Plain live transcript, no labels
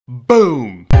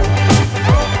Boom!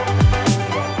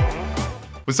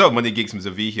 What's up, Money Geeks?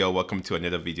 Mr. V here. Welcome to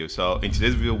another video. So in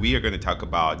today's video, we are going to talk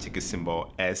about ticker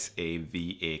symbol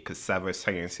SAVA, Cassava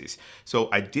Sciences. So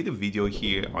I did a video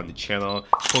here on the channel,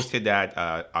 posted that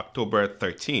October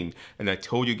 13, and I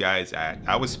told you guys that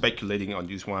I was speculating on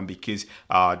this one because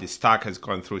the stock has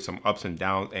gone through some ups and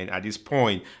downs, and at this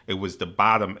point, it was the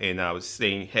bottom, and I was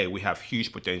saying, hey, we have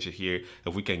huge potential here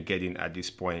if we can get in at this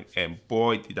point, and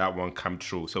boy, did that one come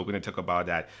true. So we're going to talk about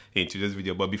that in today's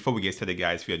video. But before we get started,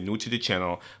 guys, if you're new to the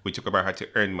channel, we talk about how to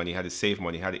earn money, how to save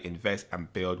money, how to invest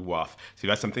and build wealth. So if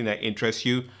that's something that interests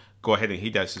you, go ahead and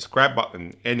hit that subscribe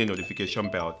button and the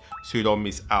notification bell so you don't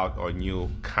miss out on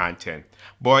new content.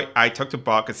 Boy, I talked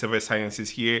about Cassava Sciences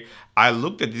here. I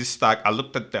looked at this stock, I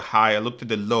looked at the high, I looked at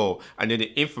the low, and then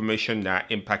the information that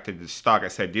impacted the stock. I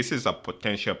said, this is a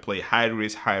potential play, high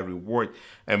risk, high reward,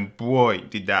 and boy,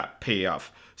 did that pay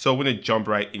off. So we're going to jump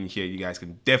right in here. You guys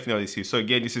can definitely see. So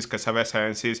again, this is Cassava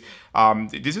Sciences.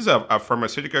 This is a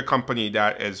pharmaceutical company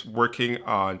that is working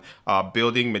on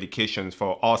building medications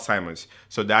for Alzheimer's.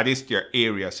 So that is their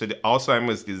area. So the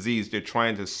Alzheimer's disease, they're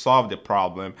trying to solve the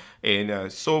problem.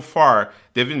 And so far,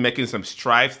 they've been making some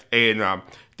strides. And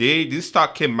this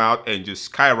stock came out and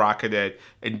just skyrocketed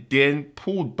and then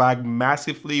pulled back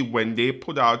massively when they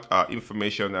put out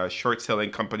information. A short selling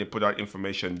company put out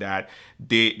information that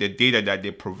the data that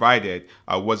they provided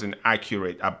wasn't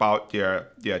accurate about their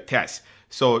tests.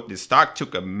 So the stock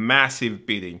took a massive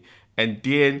beating, and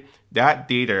then that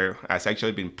data has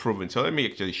actually been proven. So let me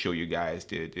actually show you guys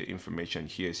the information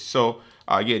here. So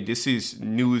again, this is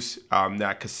news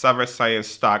that Cassava Science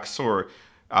stock soared.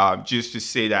 Just to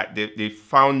say that they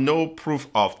found no proof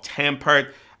of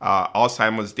tampered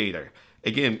Alzheimer's data.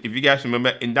 Again, if you guys remember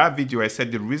in that video, I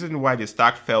said the reason why the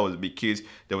stock fell is because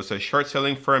there was a short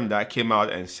selling firm that came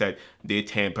out and said they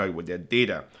tampered with their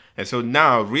data. And so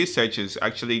now research has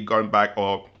actually gone back,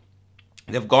 or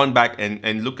they've gone back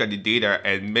and look at the data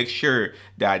and make sure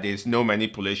that there's no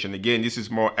manipulation. Again, this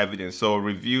is more evidence. So a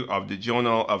review of the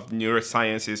Journal of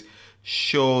Neurosciences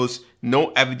shows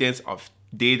no evidence of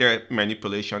data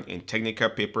manipulation in technical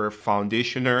paper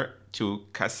foundational to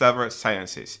Cassava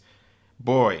Sciences.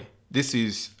 Boy, this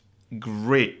is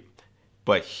great.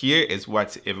 But here is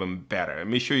what's even better. Let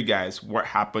me show you guys what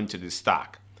happened to the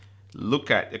stock.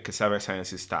 Look at the Cassava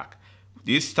Sciences stock.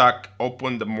 This stock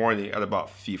opened the morning at about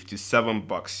 57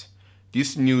 bucks.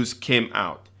 This news came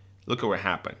out. Look at what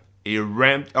happened. It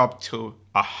ramped up to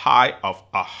a high of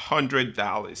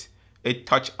 $100. It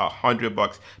touched 100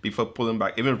 bucks before pulling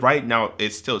back. Even right now,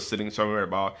 it's still sitting somewhere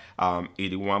about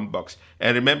 81 bucks.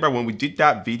 And remember when we did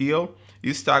that video,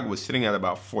 this stock was sitting at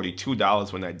about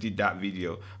 $42 when I did that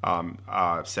video.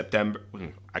 September,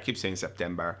 I keep saying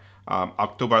September,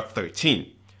 October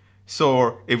 13.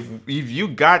 So if you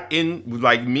got in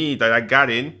like me, that I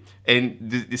got in, and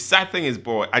the sad thing is,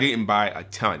 boy, I didn't buy a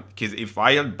ton, because if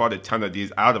I had bought a ton of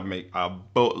these, I would have made a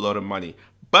boatload of money.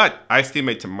 But I still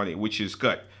made some money, which is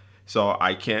good. So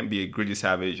I can't be a greedy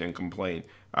savage and complain.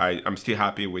 I'm still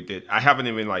happy with it. I haven't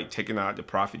even taken out the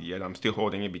profit yet. I'm still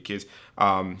holding it because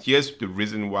here's the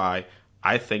reason why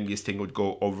I think this thing would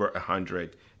go over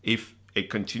 100 if it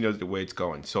continues the way it's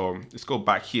going. So let's go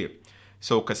back here.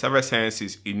 So Cassava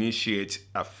Sciences initiates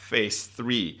a phase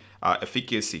 3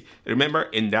 efficacy. Remember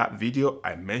in that video,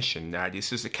 I mentioned that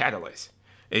this is a catalyst,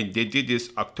 and they did this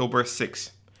October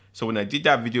 6th. So when I did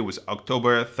that video, it was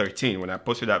October 13 when I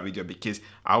posted that video, because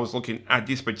I was looking at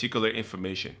this particular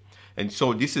information. And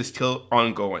so this is still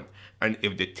ongoing. And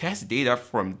if the test data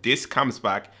from this comes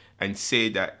back and say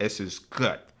that this is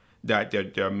good, that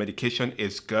their medication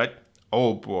is good,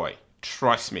 oh boy,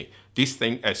 trust me, this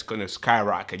thing is going to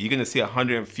skyrocket. You're going to see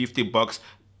 150 bucks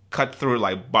cut through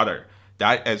like butter.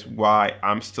 That is why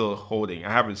I'm still holding.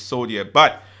 I haven't sold yet,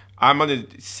 but I'm going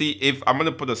to see if I'm going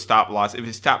to put a stop loss. If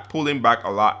it starts pulling back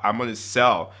a lot, I'm going to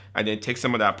sell and then take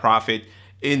some of that profit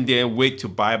and then wait to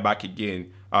buy back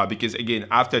again. Because again,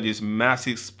 after this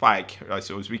massive spike,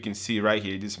 so as we can see right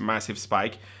here, this massive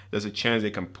spike, there's a chance they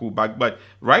can pull back. But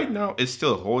right now, it's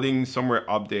still holding somewhere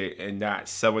up there in that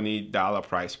 $70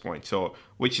 price point. So,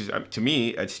 which is, to me,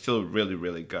 it's still really,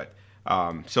 really good.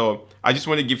 So I just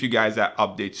want to give you guys that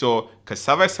update. So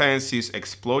Cassava Sciences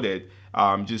exploded.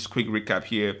 Just quick recap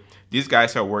here. These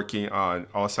guys are working on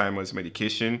Alzheimer's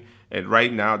medication, and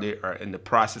right now they are in the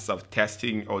process of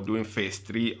testing or doing phase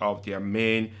 3 of their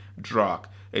main drug.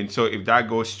 And so if that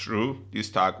goes through, this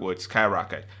stock would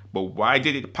skyrocket. But why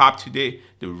did it pop today?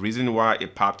 The reason why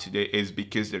it popped today is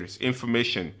because there is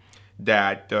information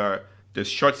that the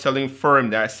short selling firm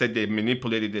that said they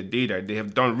manipulated the data, they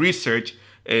have done research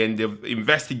and they've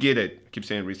investigated, I keep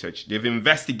saying research, they've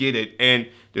investigated, and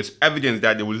there's evidence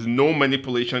that there was no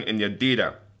manipulation in their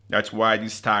data. That's why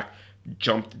this stock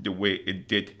jumped the way it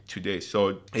did today.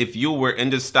 So if you were in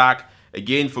the stock,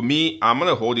 again, for me, I'm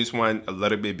gonna hold this one a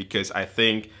little bit, because I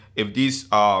think if this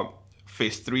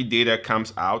phase 3 data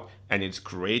comes out and it's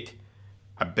great,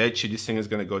 I bet you this thing is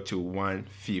gonna go to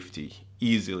 150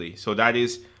 easily. So that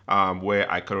is where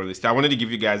I currently stand. I wanted to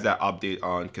give you guys that update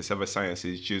on Cassava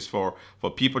Sciences, just for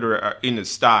people that are in the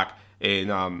stock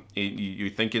and you're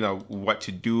thinking of what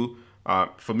to do.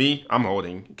 For me, I'm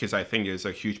holding, because I think there's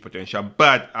a huge potential,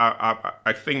 but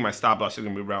I think my stop loss is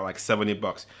gonna be around like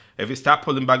 $70. If it start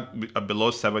pulling back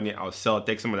below 70, I'll sell,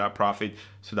 take some of that profit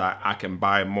so that I can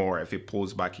buy more if it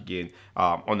pulls back again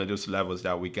under those levels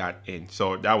that we got in.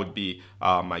 So that would be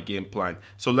my game plan.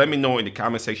 So let me know in the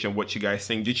comment section what you guys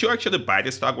think. Did you actually buy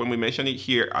the stock when we mentioned it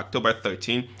here, October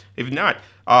 13? If not,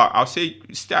 I'll say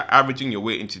start averaging your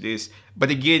way into this.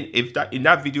 But again, if that in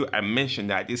that video I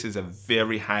mentioned that this is a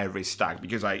very high risk stock,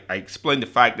 because I explained the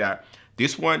fact that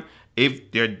this one,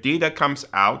 if their data comes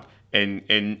out and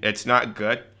it's not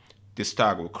good, the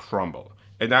stock will crumble.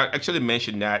 And I actually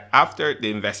mentioned that after the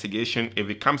investigation, if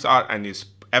it comes out and there's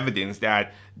evidence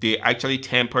that they actually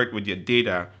tampered with your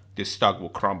data, the stock will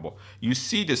crumble. You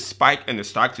see the spike in the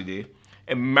stock today.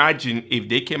 Imagine if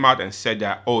they came out and said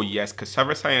that, oh yes,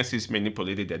 Cassava Sciences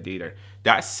manipulated their data.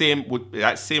 That same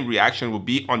reaction would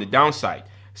be on the downside.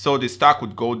 So the stock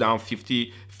would go down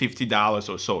 $50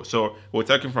 or so. So we're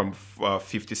talking from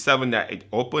 57 that it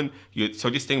opened. So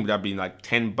this thing would have been like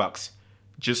 $10.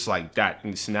 Just like that, in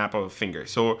the snap of a finger.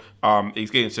 So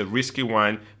again, it's a risky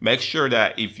one. Make sure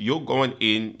that if you're going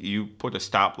in, you put a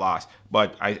stop loss.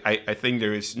 But I think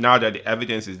there is, now that the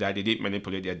evidence is that they did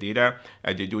manipulate their data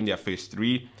and they're doing their phase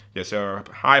 3, there's a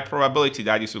high probability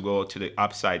that this will go to the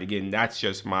upside. Again, that's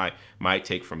just my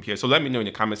take from here. So let me know in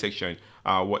the comment section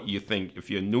what you think. If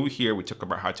you're new here, we talk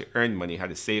about how to earn money, how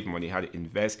to save money, how to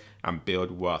invest and build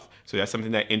wealth. So that's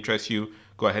something that interests you,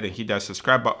 go ahead and hit that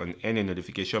subscribe button and the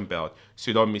notification bell so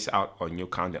you don't miss out on new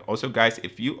content. Also guys,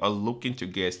 if you are looking to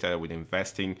get started with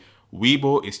investing,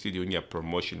 WeBull is still doing a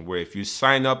promotion where if you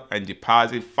sign up and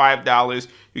deposit $5,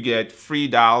 you get free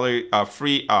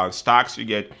stocks, you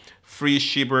get free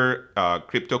Shiba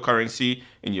cryptocurrency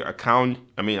in your account.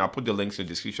 I mean, I'll put the links in the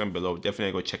description below.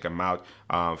 Definitely go check them out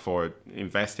for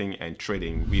investing and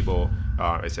trading. WeBull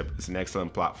it's an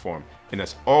excellent platform. And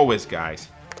as always guys,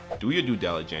 do your due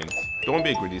diligence. Don't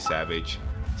be a greedy savage.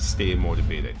 Stay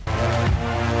motivated.